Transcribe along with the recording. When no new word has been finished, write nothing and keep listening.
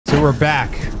we're back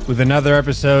with another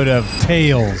episode of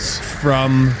Tales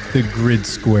from the Grid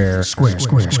Square. Square. This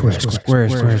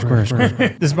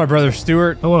is my brother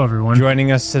Stuart. Hello, everyone.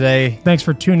 Joining us today. Thanks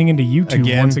for tuning into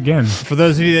YouTube once again. For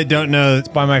those of you that don't know, it's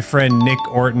by my friend Nick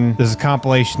Orton. This is a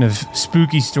compilation of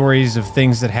spooky stories of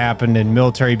things that happened in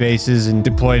military bases and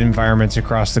deployed environments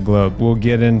across the globe. We'll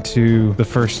get into the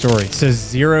first story. It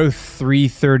says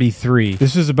 0333.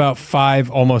 This was about 5,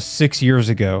 almost 6 years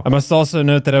ago. I must also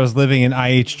note that I was living in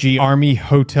IHG Army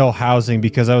Hotel housing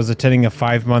because I was attending a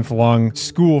 5-month-long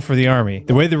school for the Army.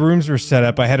 The way the rooms were set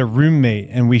up, I had a roommate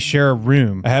and we share a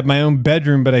room. I had my own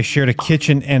bedroom, but I shared a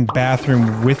kitchen and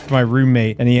bathroom with my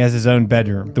roommate, and he has his own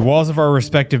bedroom. The walls of our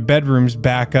respective bedrooms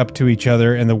back up to each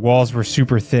other, and the walls were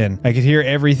super thin. I could hear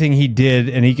everything he did,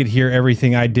 and he could hear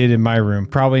everything I did in my room.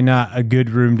 Probably not a good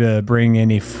room to bring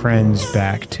any friends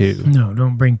back to. No,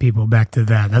 don't bring people back to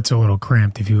that. That's a little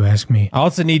cramped if you ask me. I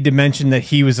also need to mention that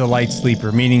he was a light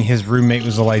sleeper, meaning his roommate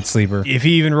was a light sleeper. If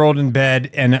he even rolled in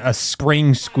bed and a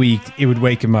spring squeaked, it would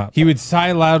wake him up. He would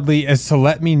sigh loudly as to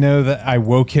let me know that I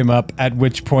woke him up, at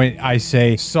which point I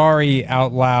say sorry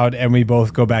out loud and we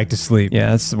both go back to sleep.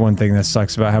 Yeah, that's the one thing that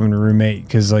sucks about having a roommate,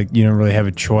 because like you don't really have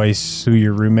a choice who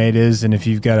your roommate is, and if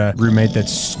you've got a roommate that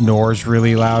snores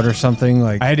really loud or something,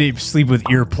 like I had to sleep with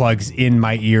earplugs in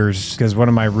my ears because one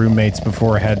of my roommates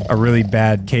before had a really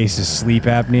bad case of sleep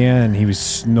apnea, and he would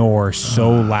snore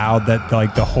so loud that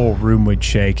like the whole room would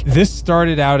shake. This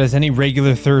started out as any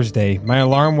regular Thursday. My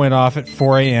alarm went off at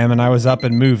 4 a.m. and I was up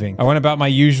and moving. I went about my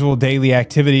usual daily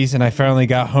activities, and I finally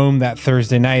got home that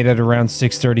Thursday night at around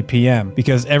 6:30 p.m.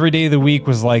 Because every day of the week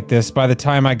was like this. By the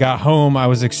time I got home, I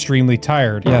was extremely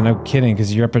tired. Yeah, no kidding,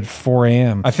 because you're up at 4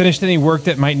 a.m. I finished any work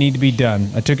that might need to be done.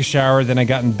 I took a shower, then I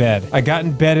got in bed. I got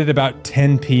in bed at about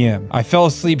 10 p.m. I fell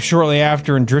asleep shortly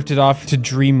after and drifted off to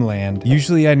dreamland.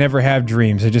 Usually I never have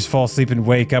dreams. I just fall asleep and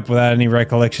wake up without any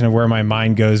recollection of where my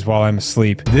mind goes while I'm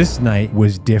asleep. This night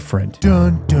was different.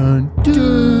 Dun, dun,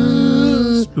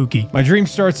 dun. Spooky. My dream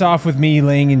starts off with me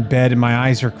laying in bed and my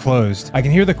eyes are closed. I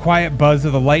can hear the quiet buzz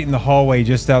of the light in the hallway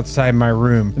just outside my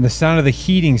room and the sound of the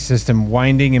heating system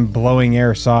winding and blowing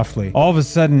air softly. All of a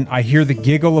sudden, I hear the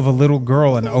giggle of a little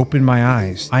girl and open my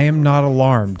eyes. I am not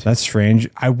alarmed. That's strange.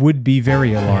 I would be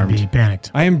very alarmed. I'd be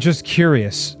panicked. I am just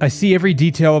curious. I see every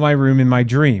detail of my room in my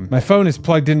dream. My phone is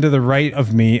plugged into the right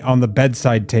of me on the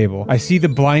bedside table. I see the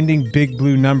blinding big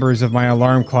blue numbers of my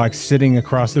alarm clock sitting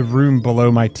across the room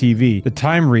below my TV. The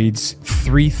time reads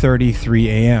 3:33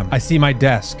 a.m. I see my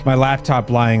desk, my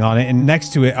laptop lying on it, and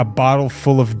next to it, a bottle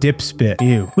full of dip spit.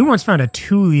 Ew. We once found a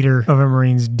 2-liter of a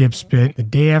Marine's dip spit the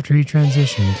day after he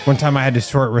transitioned. One time I had to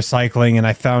sort recycling and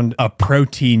I found a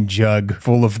protein jug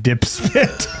full of dip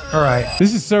spit. All right.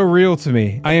 This is so real to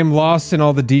me. I am lost in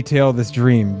all the detail of this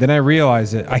dream. Then I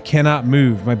realize it. I cannot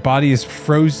move. My body is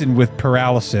frozen with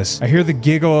paralysis. I hear the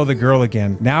giggle of the girl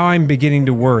again. Now I'm beginning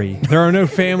to worry. There are no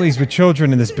families with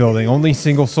children in this building, only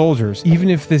single soldiers. Even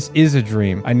if this is a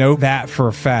dream, I know that for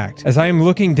a fact. As I am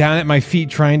looking down at my feet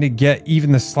trying to get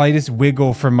even the slightest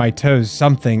wiggle from my toes,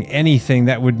 something, anything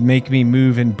that would make me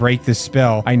move and break the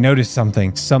spell, I notice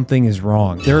something. Something is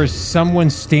wrong. There is someone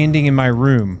standing in my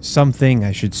room. Something,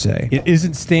 I should say. It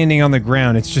isn't standing on the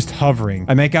ground, it's just hovering.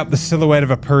 I make out the silhouette of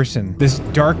a person. This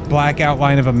dark black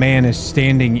outline of a man is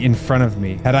standing in front of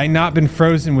me. Had I not been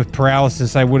frozen with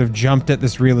paralysis, I would have jumped at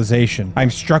this realization. I'm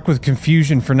struck with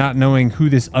confusion for not knowing who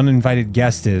this uninvited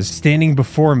guest is standing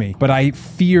before me, but I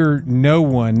fear no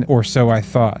one, or so I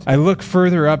thought. I look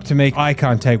further up to make eye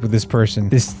contact with this person,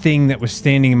 this thing that was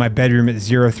standing in my bedroom at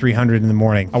 0300 in the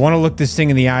morning. I want to look this thing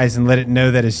in the eyes and let it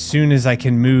know that as soon as I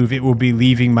can move, it will be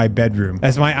leaving my bedroom.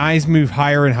 As my eyes move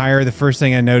higher and higher, the first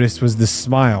thing I noticed was the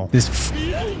smile. This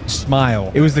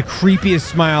smile. It was the creepiest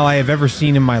smile I have ever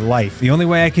seen in my life. The only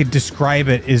way I could describe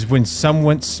it is when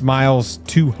someone smiles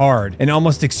too hard, an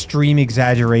almost extreme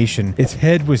exaggeration. Its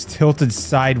head was tilted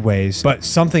sideways, but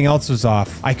something else was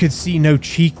off. I could see no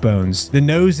cheekbones. The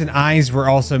nose and eyes were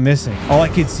also missing. All I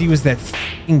could see was that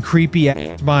f***ing creepy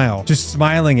smile, just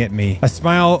smiling at me. A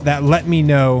smile that let me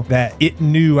know that it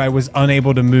knew I was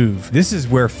unable to move. This is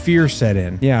where fear set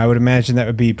in. Yeah, I would imagine that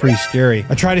would be pretty scary.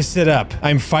 I try to sit up.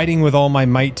 I'm fighting with all my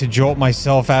might to jolt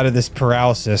myself out of this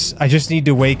paralysis. I just need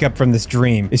to wake up from this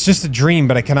dream. It's just a dream,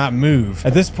 but I cannot move.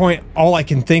 At this point, all I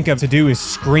can think of to do is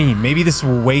scream. Maybe this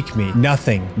will wake me.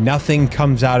 Nothing. Nothing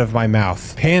comes out of my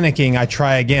mouth. Panicking, I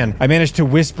try again. I manage to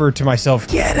whisper to myself,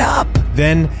 "Get up!"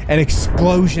 Then an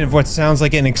explosion of what sounds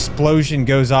like an explosion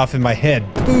goes off in my head.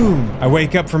 Boom! I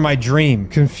wake up from my dream,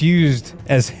 confused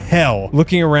as hell,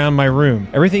 looking around my room.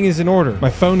 Everything is in order. My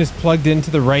phone is plugged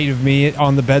into the right of me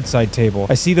on the bedside table.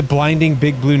 I see the blinding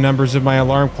big blue blue numbers of my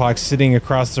alarm clock sitting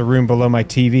across the room below my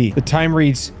TV. The time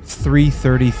reads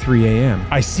 3:33 a.m.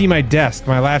 I see my desk,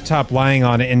 my laptop lying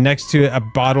on it, and next to it a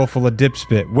bottle full of dip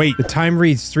spit. Wait, the time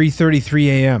reads 3:33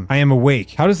 a.m. I am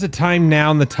awake. How does the time now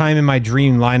and the time in my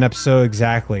dream line up so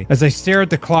exactly? As I stare at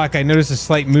the clock, I notice a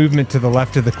slight movement to the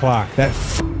left of the clock. That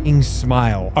f***ing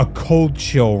smile. A cold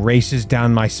chill races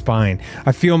down my spine.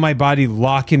 I feel my body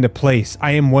lock into place.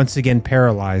 I am once again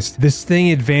paralyzed. This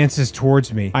thing advances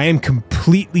towards me. I am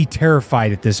completely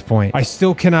terrified at this point. I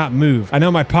still cannot move. I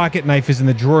know my pocket knife is in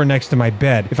the drawer next to my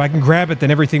bed. If I can grab it,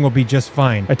 then everything will be just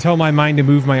fine. I tell my mind to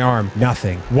move my arm.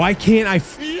 Nothing. Why can't I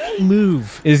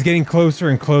move? It is getting closer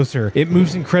and closer. It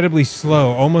moves incredibly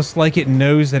slow, almost like it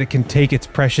knows that it can take its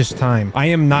precious time. I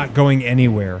am not going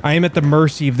anywhere. I am at the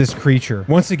mercy of this creature.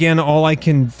 Once again, all I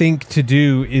can think to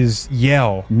do is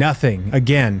yell. Nothing.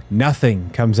 Again, nothing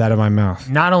comes out of my mouth.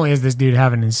 Not only is this dude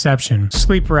having inception,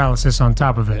 sleep paralysis on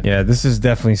top of it. Yeah, this is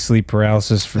definitely sleep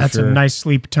paralysis for sure. That's a nice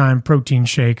sleep time protein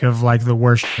shake of like the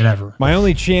worst shit ever. My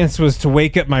only chance was to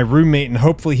wake up my roommate and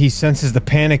hopefully he senses the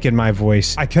panic in my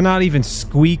voice. I cannot even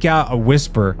squeak out a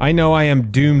whisper. I know I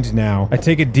am doomed now. I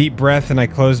take a deep breath and I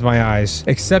close my eyes,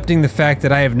 accepting the fact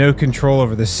that I have no control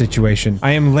over this situation.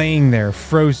 I am laying there,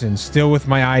 frozen, still with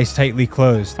my eyes tightly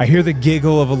closed. I hear the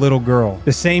giggle of a little girl,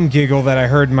 the same giggle that I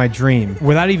heard in my dream.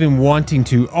 Without even wanting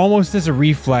to, almost as a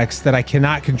reflex that I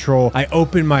cannot control, I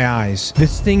open my eyes.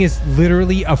 This thing is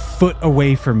literally a foot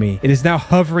away from me. It is now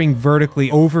hovering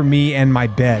vertically over me and my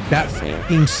bed. That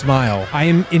f***ing smile. I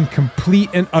am in complete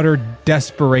and utter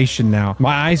desperation now.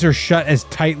 My eyes are shut as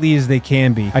tightly as they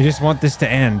can be. I just want this to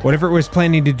end. Whatever it was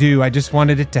planning to do, I just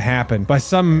wanted it to happen. By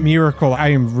some miracle, I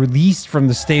am released from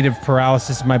the state of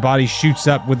paralysis. My body shoots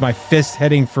up with my fist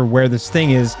heading for where this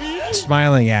thing is,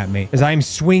 smiling at me. As I am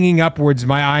swinging upwards,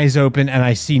 my eyes open and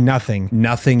I see nothing.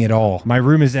 Nothing at all. My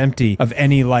room is empty of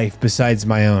any life besides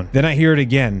my own. Then I hear it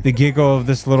again. The giggle of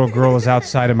this little girl is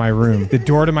outside of my room. The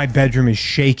door to my bedroom is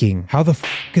shaking. How the f***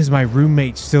 is my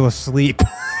roommate still asleep?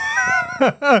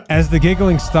 As the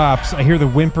giggling stops, I hear the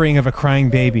whimpering of a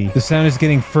crying baby. The sound is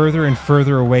getting further and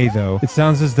further away, though. It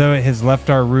sounds as though it has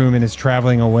left our room and is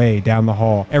traveling away down the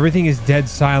hall. Everything is dead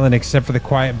silent except for the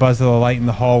quiet buzz of the light in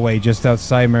the hallway just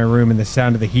outside my room and the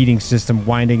sound of the heating system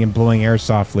winding and blowing air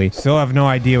softly. Still have no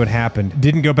idea what happened.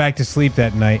 Didn't go back to sleep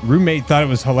that night. Roommate thought it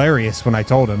was hilarious when I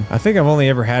told him. I think I've only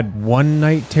ever had one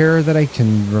night terror that I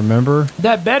can remember.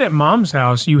 That bed at Mom's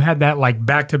house, you had that like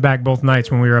back to back both nights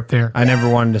when we were up there. I never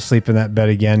wanted to sleep in that bed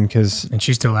again because And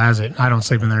she still has it. I don't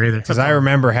sleep in there either. I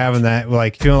remember having that,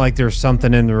 like feeling like there's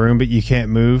something in the room, but you can't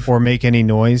move or make any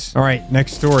noise. All right,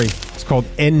 next story. It's called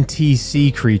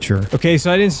NTC Creature. Okay,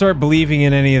 so I didn't start believing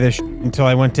in any of this until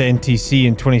I went to NTC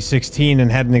in 2016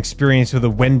 and had an experience with a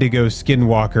Wendigo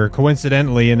skinwalker,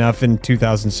 coincidentally enough in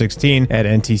 2016 at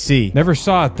NTC. Never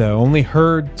saw it though, only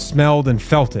heard, smelled, and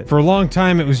felt it. For a long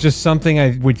time, it was just something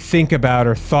I would think about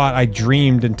or thought I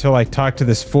dreamed until I talked to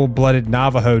this full-blooded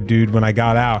Navajo dude when I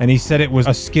got out, and he said it was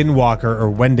a skinwalker or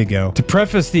Wendigo. To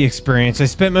preface the experience, I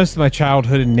spent most of my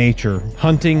childhood in nature,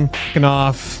 hunting, f***ing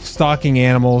off, stalking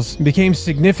animals, and became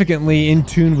significantly in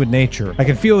tune with nature. I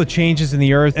could feel the changes in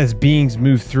the earth as beings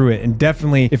moved through it, and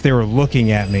definitely if they were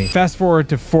looking at me. Fast forward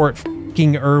to Fort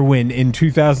Irwin in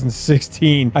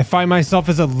 2016. I find myself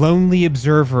as a lonely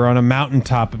observer on a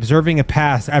mountaintop, observing a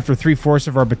pass after 3/4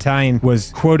 of our battalion was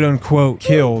quote-unquote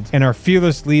killed, and our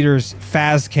fearless leaders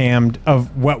faz-cammed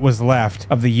of what was left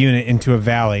of the unit into a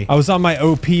valley. I was on my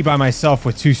OP by myself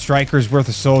with 2 strikers worth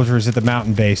of soldiers at the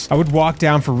mountain base. I would walk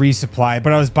down for resupply,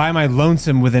 but I was by my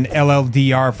lonesome with an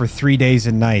LLDR for 3 days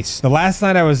and nights. The last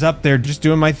night I was up there just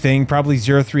doing my thing, probably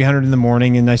 0300 in the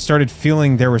morning, and I started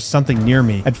feeling there was something near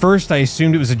me. At first I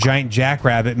assumed it was a giant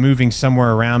jackrabbit moving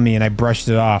somewhere around me and I brushed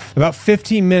it off. About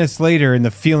 15 minutes later and the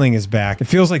feeling is back. It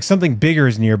feels like something bigger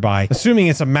is nearby, assuming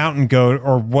it's a mountain goat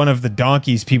or one of the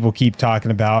donkeys people keep talking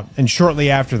about, and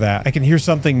shortly after that, I can hear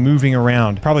something moving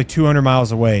around, probably 200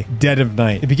 miles away, dead of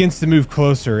night. It begins to move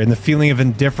closer and the feeling of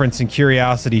indifference and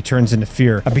curiosity turns into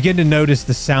fear. I begin to notice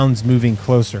the sounds moving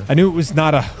closer. I knew it was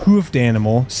not a hoofed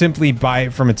animal simply by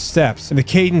from its steps, and the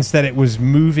cadence that it was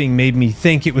moving made me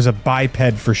think it was a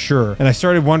biped for sure. And I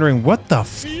started wondering, what the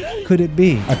f could it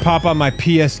be? I pop on my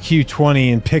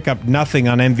PSQ-20 and pick up nothing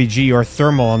on MVG or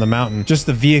thermal on the mountain, just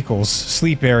the vehicles,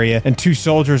 sleep area, and 2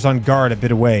 soldiers on guard a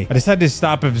bit away. I decided to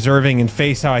stop observing and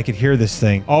face how I could hear this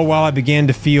thing, all while I began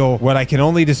to feel what I can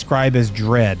only describe as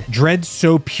dread. Dread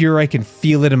so pure I can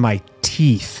feel it in my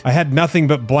teeth. I had nothing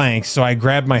but blanks, so I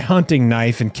grabbed my hunting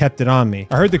knife and kept it on me.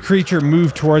 I heard the creature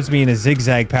move towards me in a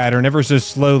zigzag pattern ever so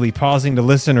slowly, pausing to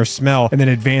listen or smell, and then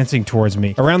advancing towards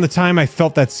me. Around the time I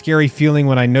felt that scary feeling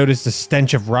when I noticed the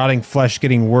stench of rotting flesh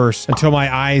getting worse until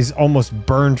my eyes almost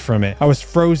burned from it. I was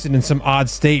frozen in some odd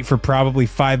state for probably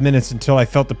 5 minutes until I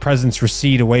felt the presence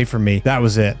recede away from me. That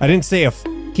was it. I didn't say a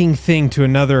thing to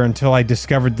another until I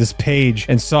discovered this page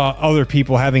and saw other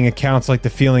people having accounts like the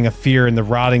feeling of fear and the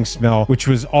rotting smell, which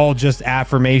was all just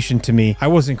affirmation to me. I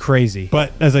wasn't crazy.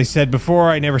 But as I said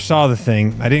before, I never saw the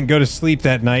thing. I didn't go to sleep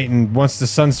that night, and once the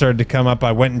sun started to come up,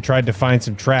 I went and tried to find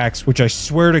some tracks, which I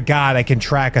swear to God I can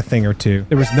track a thing or two.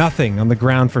 There was nothing on the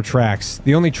ground for tracks.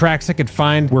 The only tracks I could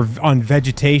find were on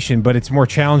vegetation, but it's more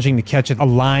challenging to catch a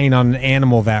line on an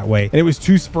animal that way. And it was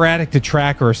too sporadic to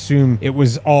track or assume it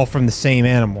was all from the same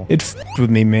animal. It f***ed with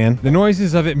me, man. The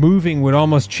noises of it moving would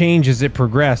almost change as it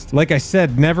progressed. Like I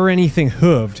said, never anything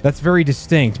hooved. That's very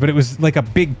distinct, but it was like a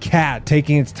big cat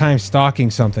taking its time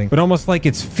stalking something, but almost like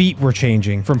its feet were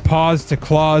changing, from paws to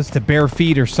claws to bare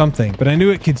feet or something. But I knew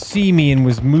it could see me and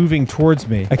was moving towards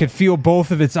me. I could feel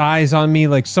both of its eyes on me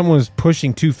like someone was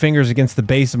pushing 2 fingers against the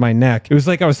base of my neck. It was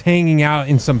like I was hanging out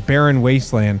in some barren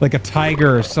wasteland, like a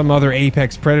tiger or some other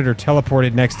apex predator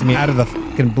teleported next to me out of the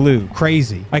fucking blue.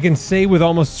 Crazy. I can say with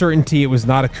almost certainty it was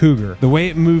not a cougar. The way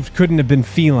it moved couldn't have been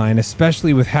feline,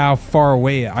 especially with how far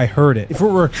away I heard it. If it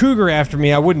were a cougar after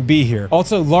me, I wouldn't be here.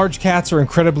 Also, large cats are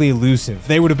incredibly elusive.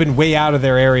 They would have been way out of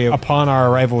their area upon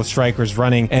our arrival with strikers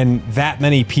running and that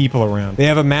many people around. They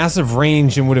have a massive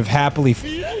range and would have happily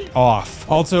off.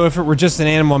 Also, if it were just an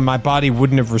animal, my body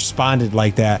wouldn't have responded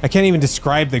like that. I can't even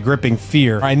describe the gripping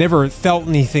fear. I never felt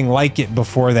anything like it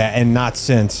before that, and not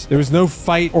since. There was no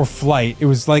fight or flight. It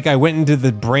was like I went into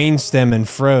the brainstem and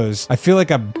froze. I feel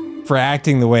like for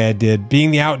acting the way I did.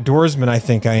 Being the outdoorsman I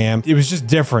think I am, it was just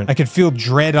different. I could feel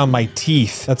dread on my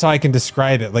teeth. That's how I can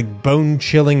describe it, like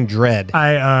bone-chilling dread.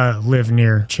 I live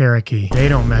near Cherokee. They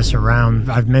don't mess around.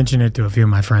 I've mentioned it to a few of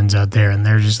my friends out there, and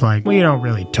they're just like, we don't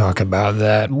really talk about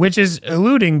that, which is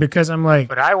eluding because I'm like,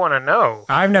 but I want to know.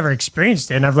 I've never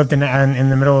experienced it, and I've lived in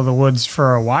the middle of the woods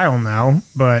for a while now,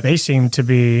 but they seem to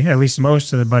be, at least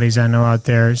most of the buddies I know out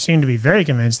there, seem to be very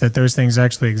convinced that those things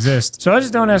actually exist. So I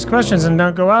just don't ask questions and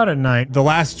don't go out at night. The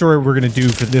last story we're going to do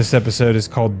for this episode is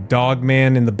called Dog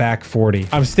Man in the Back 40.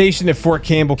 I'm stationed at Fort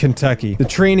Campbell, Kentucky. The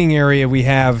training area we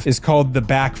have is called the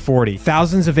Back 40.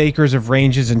 Thousands of acres of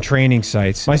ranges and training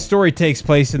sites. My story takes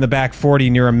place in the Back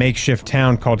 40 near a makeshift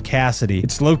town called Cassidy.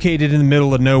 It's located in the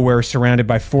middle of nowhere, surrounded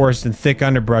by forest and thick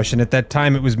underbrush, and at that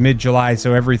time it was mid-July,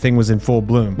 so everything was in full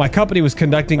bloom. My company was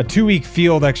conducting a 2-week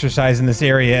field exercise in this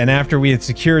area, and after we had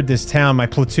secured this town, my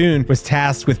platoon was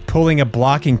tasked with pulling a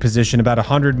blocking position about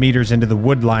 100 meters into the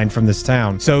wood line from this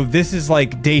town. So this is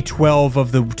like day 12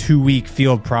 of the 2-week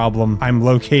field problem. I'm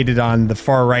located on the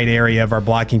far right area of our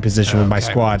blocking position with my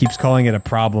squad. Keeps calling it a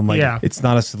problem, like it's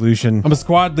not a solution. I'm a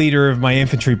squad leader of my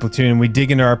infantry platoon, and we dig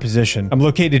into our position. I'm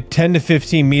located 10 to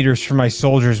 15 meters from my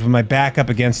soldiers with my back up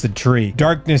against a tree.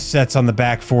 Darkness sets on the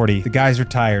Back 40. The guys are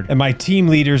tired, and my team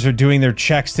leaders are doing their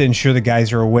checks to ensure the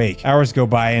guys are awake. Hours go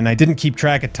by, and I didn't keep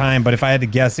track of time, but if I had to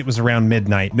guess, it was around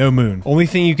midnight. No moon. Only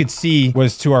thing you could see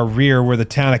was to our rear where the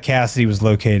town of Cassidy was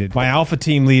located. My Alpha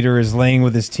team leader is laying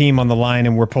with his team on the line,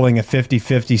 and we're pulling a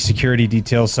 50-50 security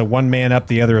detail, so one man up,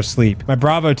 the other asleep. My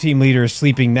Bravo team leader is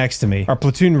sleeping next to me. Our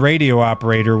platoon radio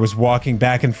operator was walking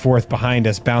back and forth behind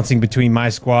us, bouncing between my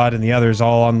squad and the others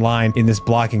all on line in this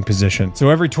blocking position. So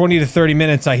every 20 to 30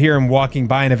 minutes, I hear him walking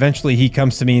by, and eventually he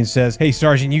comes to me and says, "Hey,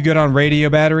 Sergeant, you good on radio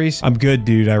batteries?" "I'm good,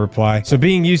 dude," I reply. So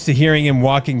being used to hearing him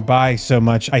walking by so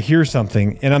much, I hear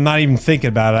something, and I'm not even thinking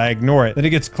about it. I ignore it. Then it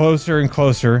gets closer and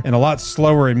closer, and a lot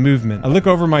slower in movement. I look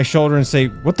over my shoulder and say,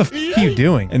 "What the f are you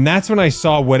doing?" And that's when I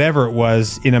saw whatever it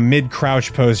was in a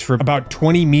mid-crouch pose for about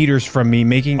 20 meters from me,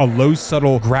 making a low,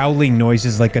 subtle growling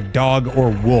noises like a dog or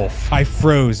wolf. I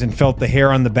froze and felt the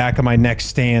hair on the back of my neck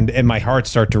stand, and my heart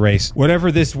start to race.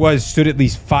 Whatever this was stood at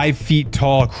least 5 feet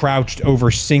tall, crouched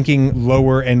over, sinking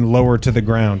lower and lower to the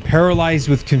ground. Paralyzed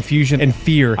with confusion and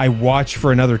fear, I watched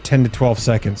for another 10 to 12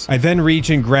 seconds. I then reached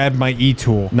and grabbed my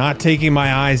E-tool, not taking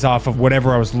my eyes off of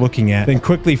whatever I was looking at, then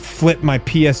quickly flipped my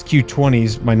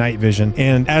PSQ-20s, my night vision,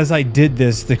 and as I did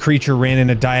this, the creature ran in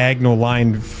a diagonal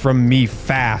line from me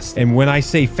fast, and when I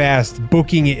say fast,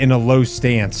 booking it in a low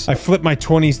stance. I flipped my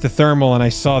 20s to thermal, and I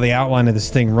saw the outline of this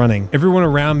thing running. Everyone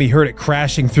around me heard it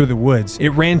crashing through the woods. It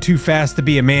ran too fast to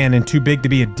be a man and too big to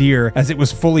be a deer, as it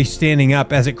was fully standing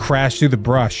up as it crashed through the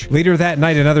brush. Later that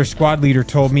night, another squad leader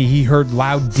told me he heard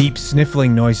loud, deep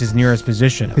sniffling noises near his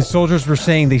position. His soldiers were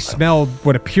saying they smelled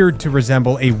what appeared to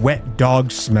resemble a wet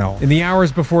dog smell. In the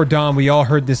hours before dawn, we all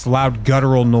heard this loud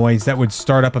guttural noise that would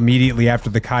start up immediately after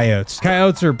the coyotes.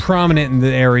 Coyotes are prominent in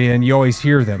the area and you always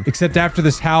hear them. Except after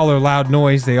this howl or loud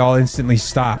noise, they all instantly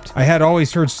stopped. I had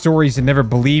always heard stories and never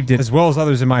believed it, as well as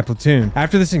others in my platoon.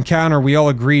 After this encounter, we all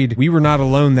agreed we were not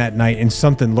alone that night and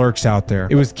something lurks out there.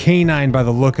 It was canine by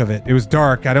the look of it. It was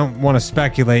dark. I don't want to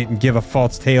speculate and give a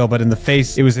false tale, but in the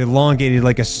face, it was elongated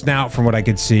like a snout from what I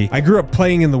could see. I grew up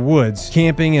playing in the woods,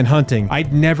 camping and hunting.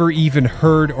 I'd never even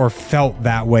heard or felt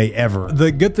that way ever.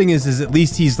 The good thing is at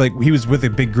least he was with a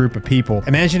big group of people.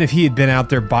 Imagine if he had been out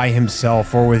there by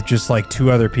himself or with just like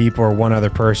 2 other people or 1 other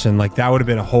person. Like that would have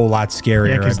been a whole lot scarier.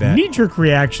 Yeah, because the knee-jerk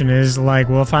reaction is like,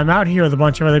 well, if I'm out here with a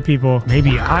bunch of other people,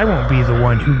 maybe I won't be the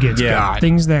one who gets got.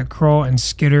 Things that crawl and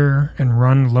skitter and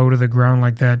run low to the ground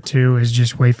like that too is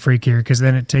just way freakier, because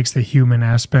then it takes the human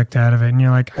aspect out of it, and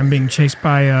you're like, I'm being chased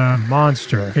by a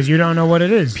monster, because you don't know what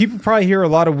it is. People probably hear a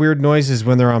lot of weird noises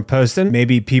when they're on post, and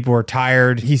maybe people are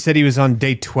tired. He said he was on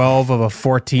day 12 of a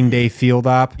 14-day field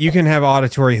op. You can have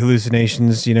auditory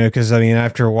hallucinations, you know, because I mean,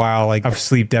 after a while, like of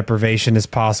sleep deprivation is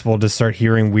possible to start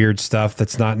hearing weird stuff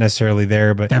that's not necessarily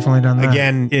there, but definitely done that.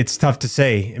 Again, it's tough to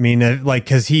say. I mean, like,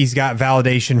 because he's got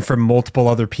validation from multiple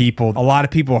other people. A lot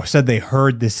of people said they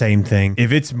heard the same thing.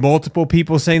 If it's multiple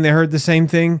people saying they heard the same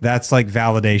thing, that's like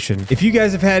validation. If you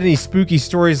guys have had any spooky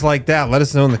stories like that, let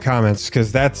us know in the comments,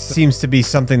 because that seems to be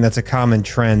something that's a common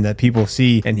trend, that people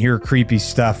see and hear creepy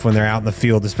stuff when they're out in the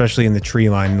field, especially in the tree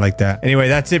line like that. Anyway,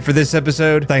 that's it for this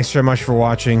episode. Thanks so much for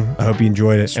watching. I hope you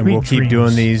enjoyed it, and we'll keep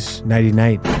doing these nighty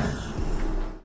night.